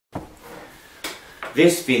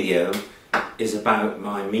This video is about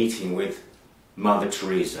my meeting with Mother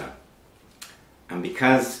Teresa, and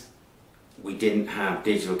because we didn't have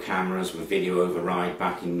digital cameras with video override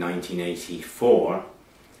back in 1984,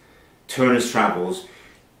 Turner's Travels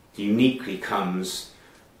uniquely comes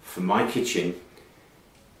from my kitchen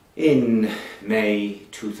in May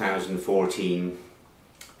 2014,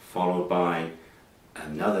 followed by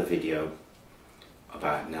another video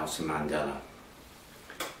about Nelson Mandela.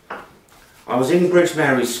 I was in British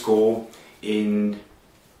Mary's School in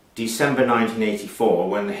December 1984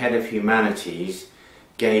 when the head of humanities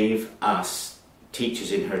gave us,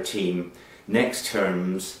 teachers in her team, next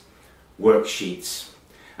term's worksheets,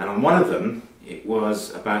 and on one of them it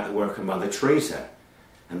was about the work of Mother Teresa,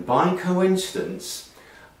 and by coincidence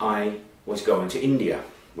I was going to India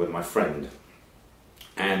with my friend,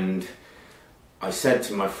 and I said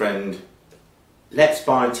to my friend, let's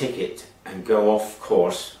buy a ticket and go off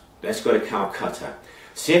course. Let's go to Calcutta,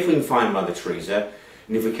 see if we can find Mother Teresa,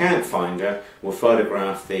 and if we can't find her, we'll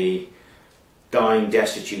photograph the dying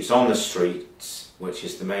destitutes on the streets, which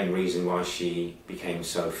is the main reason why she became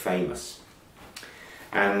so famous.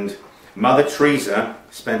 And Mother Teresa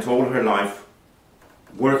spent all her life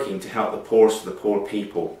working to help the poorest of the poor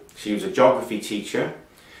people. She was a geography teacher.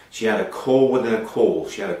 She had a call within a call.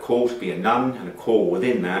 She had a call to be a nun and a call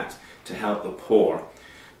within that to help the poor,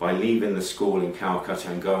 by leaving the school in Calcutta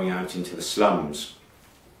and going out into the slums.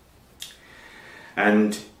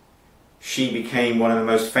 And she became one of the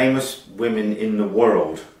most famous women in the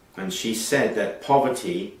world, and she said that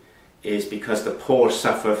poverty is because the poor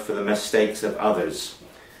suffer for the mistakes of others,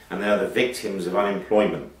 and they are the victims of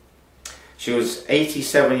unemployment. She was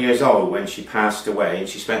 87 years old when she passed away, and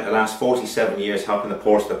she spent the last 47 years helping the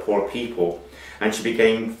poorest of the poor people, and she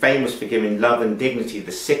became famous for giving love and dignity to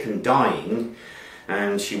the sick and dying,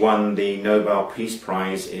 and she won the Nobel Peace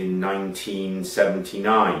Prize in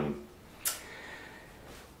 1979.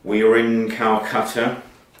 We were in Calcutta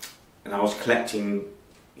and I was collecting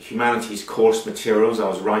humanities course materials. I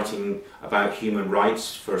was writing about human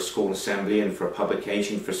rights for a school assembly and for a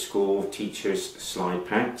publication for school teachers' slide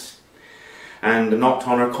packs, and I knocked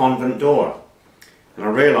on her convent door, and I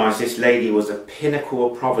realised this lady was a pinnacle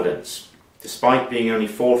of providence. Despite being only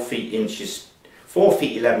 4 feet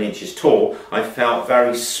 11 inches tall, I felt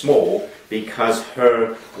very small because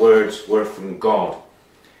her words were from God.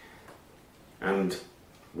 And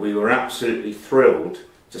we were absolutely thrilled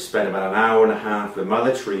to spend about an hour and a half with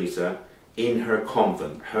Mother Teresa in her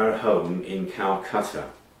convent, her home in Calcutta.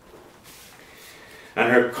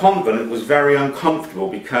 And her convent was very uncomfortable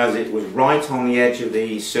because it was right on the edge of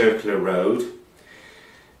the circular road,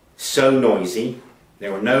 so noisy,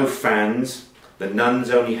 there were no fans. The nuns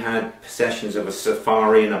only had possessions of a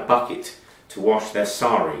safari and a bucket to wash their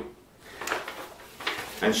sari.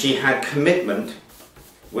 And she had commitment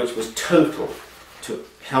which was total to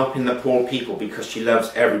helping the poor people because she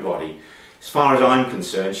loves everybody. As far as I'm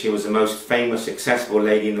concerned, she was the most famous, accessible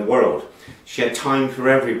lady in the world. She had time for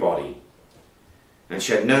everybody. And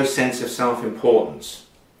she had no sense of self-importance.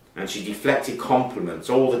 And she deflected compliments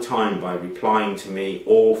all the time by replying to me,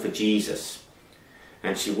 all for Jesus.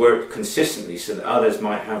 And she worked consistently so that others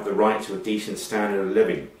might have the right to a decent standard of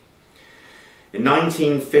living. In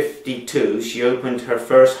 1952, she opened her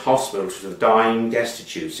first hospital to the dying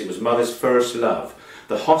destitutes. It was Mother's first love,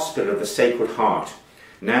 the Hospital of the Sacred Heart.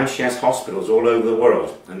 Now she has hospitals all over the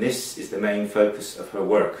world, and this is the main focus of her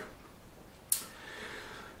work.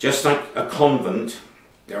 Just like a convent,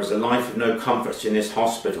 there is a life of no comforts in this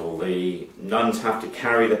hospital. The nuns have to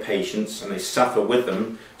carry the patients and they suffer with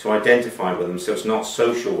them to identify with them, so it's not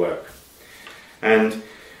social work. And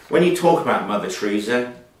when you talk about Mother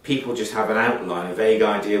Teresa, people just have an outline, a vague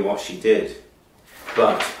idea what she did.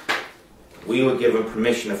 But we were given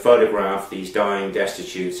permission to photograph these dying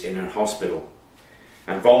destitutes in her hospital.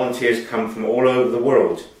 And volunteers come from all over the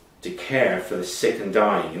world to care for the sick and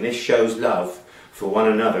dying. And this shows love for one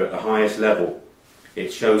another at the highest level.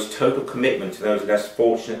 It shows total commitment to those less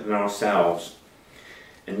fortunate than ourselves.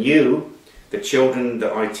 And you, the children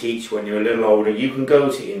that I teach when you're a little older, you can go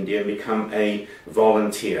to India and become a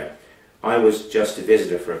volunteer. I was just a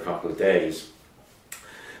visitor for a couple of days.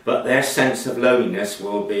 But their sense of loneliness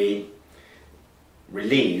will be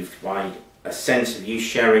relieved by a sense of you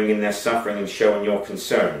sharing in their suffering and showing your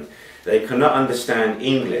concern. They cannot understand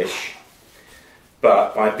English,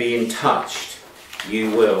 but by being touched,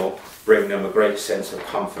 you will bring them a great sense of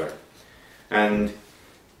comfort. And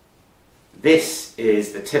this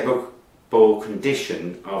is the typical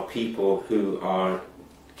condition of people who are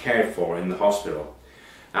cared for in the hospital.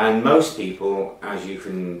 And most people, as you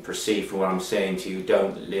can perceive from what I'm saying to you,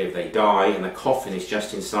 don't live, they die, and the coffin is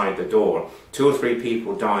just inside the door. 2 or 3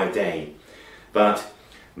 people die a day. But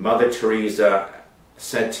Mother Teresa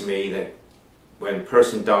said to me that when a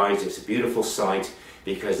person dies, it's a beautiful sight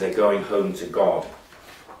because they're going home to God.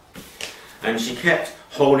 And she kept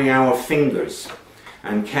holding our fingers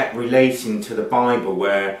and kept relating to the Bible,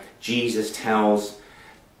 where Jesus tells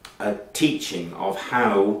a teaching of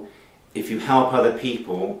how if you help other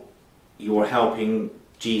people, you're helping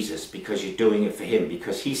Jesus because you're doing it for him.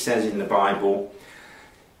 Because he says in the Bible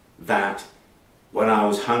that when I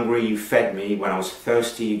was hungry, you fed me. When I was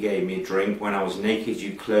thirsty, you gave me a drink. When I was naked,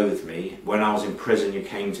 you clothed me. When I was in prison, you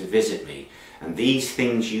came to visit me. And these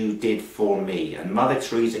things you did for me. And Mother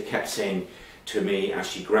Teresa kept saying to me as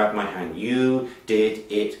she grabbed my hand, you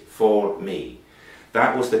did it for me.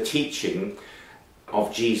 That was the teaching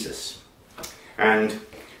of Jesus. And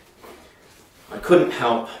I couldn't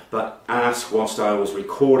help but ask, whilst I was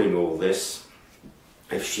recording all this,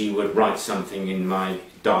 if she would write something in my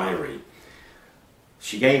diary.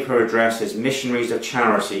 She gave her address as Missionaries of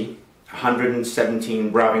Charity,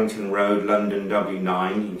 117 Bravington Road, London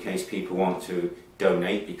W9, in case people want to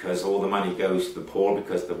donate, because all the money goes to the poor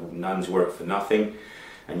because the nuns work for nothing,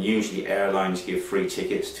 and usually airlines give free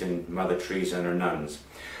tickets to Mother Teresa and her nuns.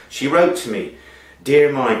 She wrote to me,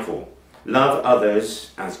 Dear Michael, love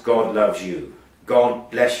others as God loves you. God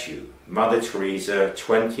bless you. Mother Teresa,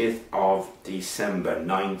 20th of December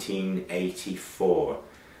 1984.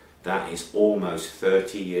 That is almost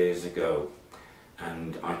 30 years ago.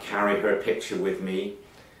 And I carry her picture with me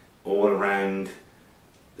all around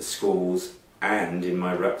the schools and in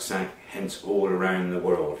my rucksack, hence all around the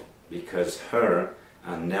world, because her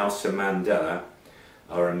and Nelson Mandela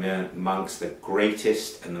are amongst the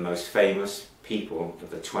greatest and the most famous people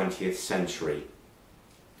of the 20th century.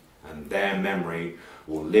 And their memory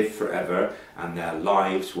will live forever, and their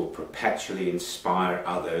lives will perpetually inspire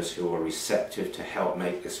others who are receptive to help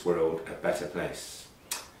make this world a better place.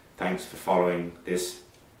 Thanks for following this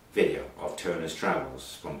video of Turner's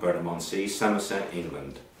Travels from Burnham-on-Sea, Somerset,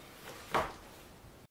 England.